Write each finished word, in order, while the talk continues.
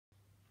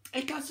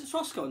Hey guys, it's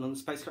Ross going on the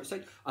Space Coach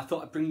site. I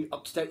thought I'd bring you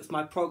up to date with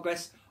my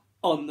progress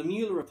on the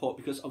Mueller Report,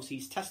 because obviously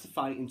he's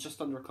testifying in just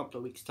under a couple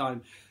of weeks'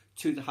 time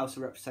to the House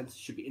of Representatives.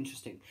 Should be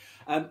interesting.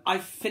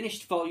 I've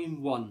finished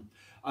Volume 1,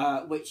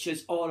 which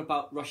is all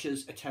about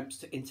Russia's attempts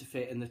to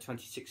interfere in the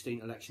 2016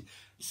 election.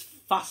 It's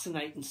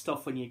fascinating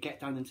stuff when you get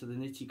down into the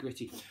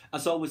nitty-gritty.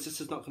 As always, this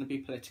is not going to be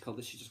political.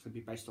 This is just going to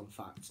be based on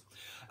facts.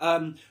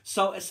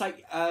 So it's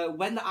like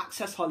when the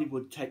Access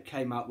Hollywood tape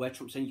came out, where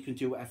Trump saying you can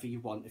do whatever you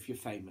want if you're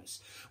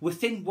famous.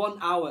 Within 1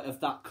 hour of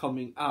that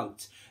coming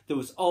out, there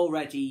was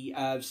already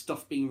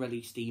stuff being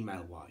released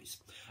email-wise.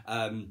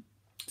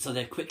 So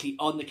they're quickly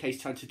on the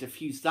case trying to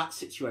diffuse that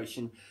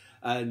situation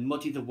and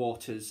muddy the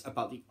waters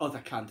about the other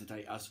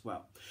candidate as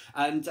well.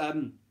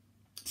 And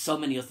so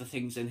many other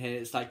things in here.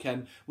 It's like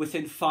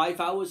within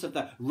 5 hours of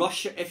the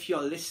Russia, if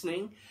you're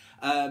listening,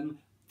 the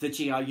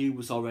GRU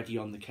was already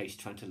on the case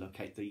trying to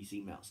locate these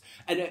emails.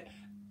 And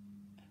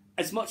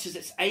as much as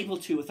it's able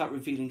to without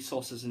revealing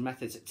sources and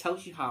methods, it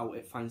tells you how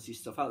it finds this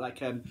stuff out.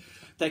 Like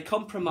they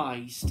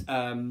compromised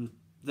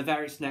the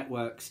various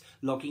networks,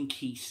 logging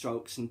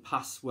keystrokes and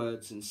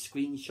passwords and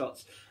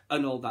screenshots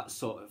and all that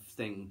sort of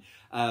thing.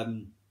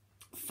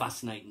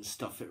 Fascinating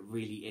stuff, it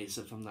really is,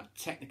 from that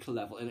technical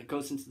level, and it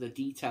goes into the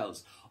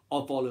details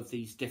of all of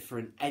these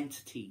different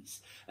entities,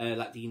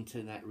 like the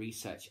Internet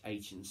Research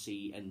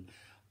Agency and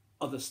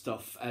other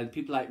stuff, and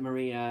people like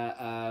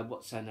Maria,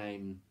 what's her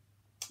name,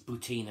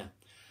 Butina,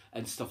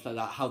 and stuff like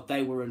that, how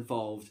they were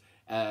involved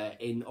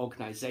in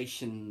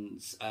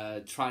organisations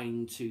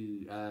trying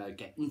to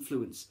get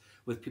influence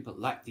with people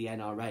like the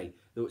NRA,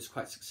 though it's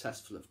quite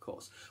successful, of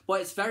course.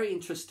 But it's very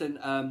interesting.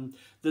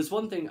 There's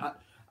one thing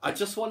I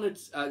just wanted,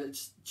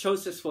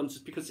 chose this one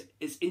just because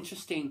it's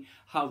interesting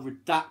how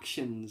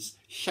redactions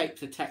shape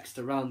the text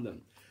around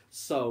them.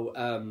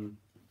 So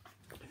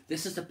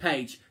this is the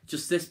page,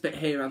 just this bit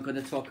here I'm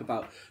going to talk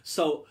about.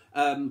 So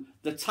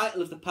the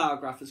title of the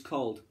paragraph is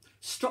called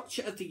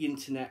Structure of the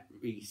Internet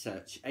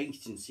Research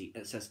Agency.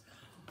 It says,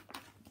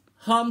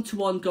 harm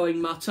to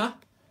ongoing matter,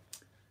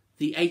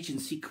 the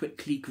agency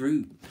quickly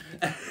grew.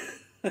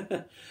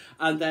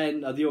 And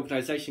then the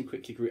organisation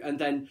quickly grew. And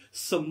then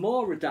some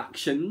more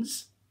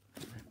redactions.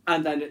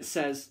 And then it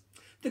says,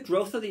 the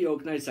growth of the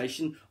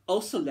organisation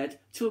also led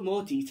to a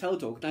more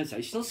detailed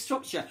organisational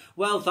structure.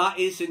 Well, that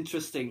is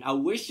interesting. I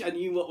wish I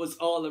knew what was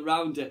all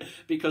around it,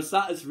 because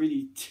that is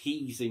really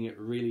teasing, it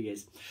really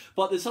is.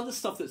 But there's other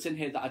stuff that's in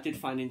here that I did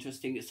find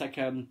interesting. It's like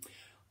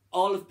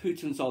all of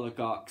Putin's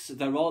oligarchs,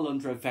 they're all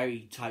under a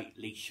very tight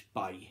leash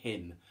by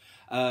him.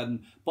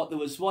 But there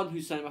was one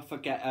whose name I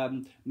forget,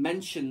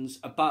 mentions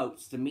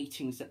about the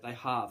meetings that they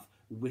have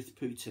with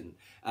Putin.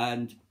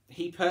 And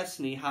he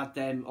personally had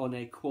them on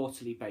a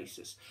quarterly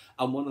basis,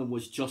 and one of them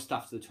was just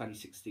after the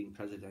 2016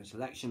 presidential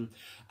election.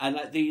 And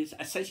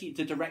essentially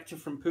the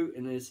directive from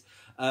Putin is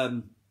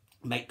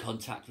make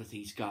contact with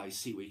these guys,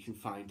 see what you can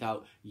find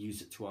out,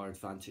 use it to our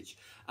advantage.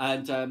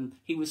 And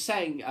he was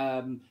saying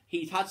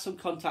he'd had some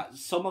contact,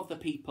 some of the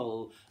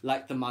people,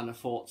 like the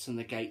Manaforts and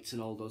the Gates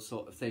and all those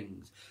sort of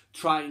things,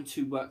 trying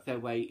to work their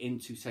way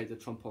into, say, the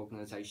Trump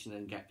organisation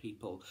and get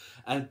people.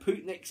 And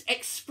Putin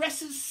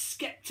expresses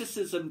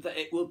scepticism that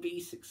it will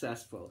be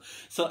successful.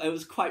 So it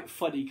was quite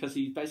funny, because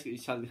he basically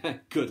telling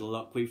them, good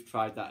luck, we've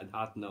tried that and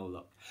had no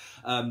luck.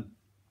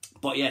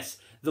 But yes,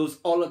 those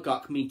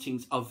oligarch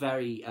meetings are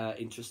very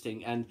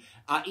interesting. And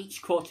at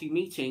each quarterly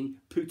meeting,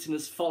 Putin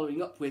is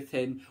following up with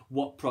him,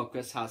 what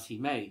progress has he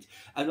made.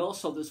 And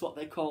also there's what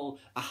they call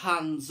a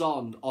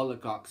hands-on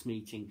oligarchs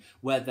meeting,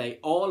 where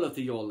all of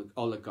the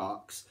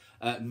oligarchs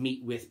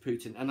meet with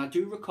Putin. And I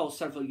do recall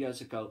several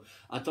years ago,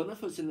 I don't know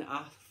if it was in the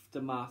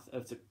aftermath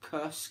of the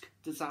Kursk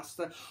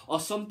disaster or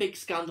some big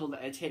scandal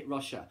that had hit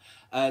Russia,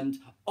 and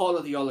all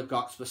of the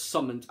oligarchs were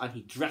summoned and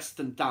he dressed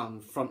them down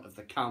in front of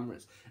the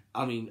cameras.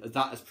 I mean,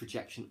 that is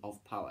projection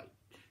of power.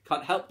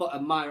 Can't help but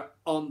admire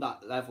on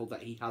that level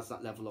that he has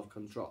that level of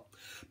control.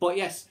 But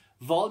yes,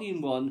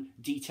 Volume 1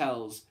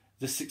 details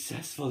the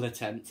successful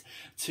attempt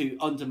to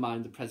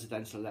undermine the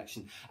presidential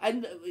election.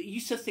 And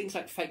use of things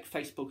like fake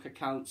Facebook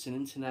accounts and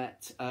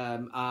internet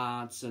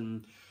ads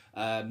and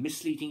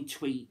misleading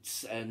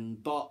tweets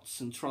and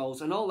bots and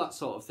trolls and all that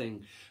sort of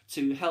thing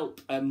to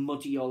help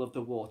muddy all of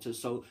the waters.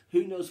 So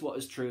who knows what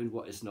is true and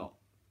what is not.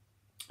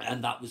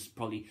 And that was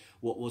probably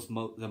what was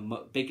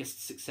the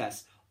biggest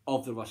success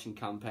of the Russian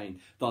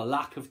campaign, the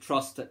lack of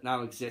trust that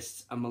now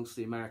exists amongst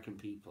the American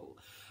people.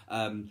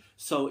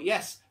 So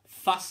yes,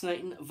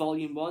 fascinating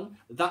Volume 1.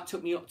 That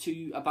took me up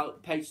to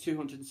about page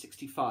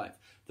 265.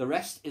 The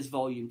rest is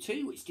Volume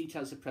 2, which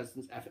details the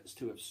president's efforts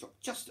to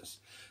obstruct justice.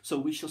 So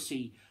we shall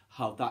see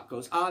how that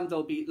goes. And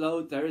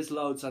there is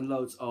loads and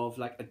loads of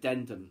like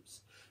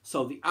addendums.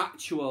 So the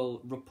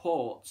actual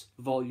report,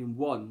 Volume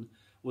 1,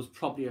 was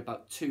probably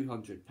about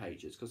 200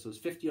 pages, because there was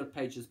 50 odd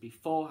pages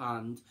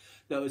beforehand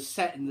that was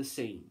set in the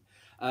scene.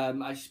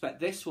 I expect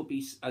this will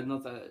be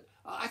another...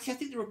 Actually, I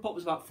think the report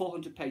was about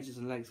 400 pages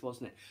in length,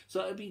 wasn't it?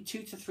 So it'll be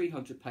 200 to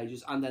 300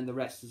 pages, and then the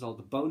rest is all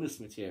the bonus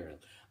material.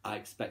 I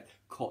expect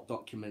court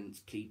documents,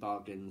 plea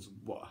bargains,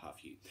 what have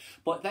you.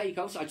 But there you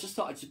go. So I just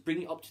thought I'd just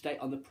bring you up to date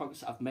on the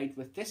progress I've made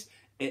with this.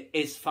 It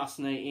is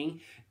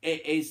fascinating.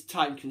 It is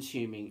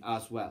time-consuming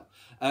as well.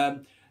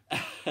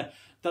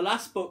 The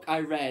last book I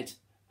read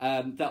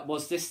that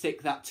was this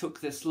thick, that took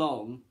this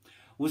long,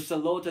 was The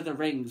Lord of the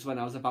Rings when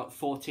I was about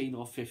 14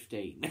 or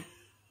 15.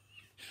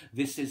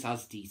 This is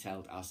as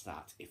detailed as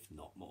that, if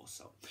not more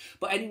so.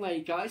 But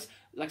anyway, guys,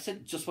 like I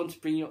said, just want to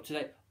bring you up to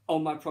date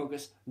on my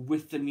progress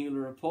with the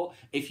Mueller Report.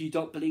 If you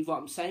don't believe what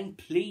I'm saying,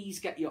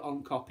 please get your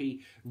own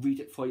copy, read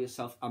it for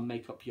yourself and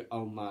make up your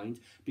own mind,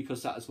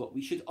 because that is what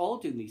we should all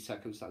do in these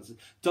circumstances.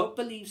 Don't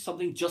believe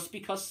something just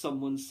because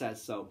someone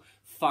says so.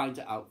 Find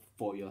it out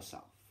for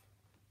yourself.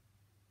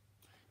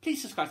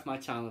 Please subscribe to my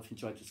channel if you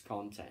enjoyed this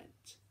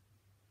content.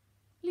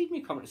 Leave me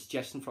a comment or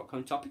suggestion for a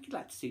upcoming topic you'd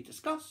like to see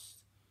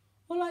discussed,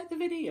 or like the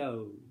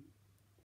video.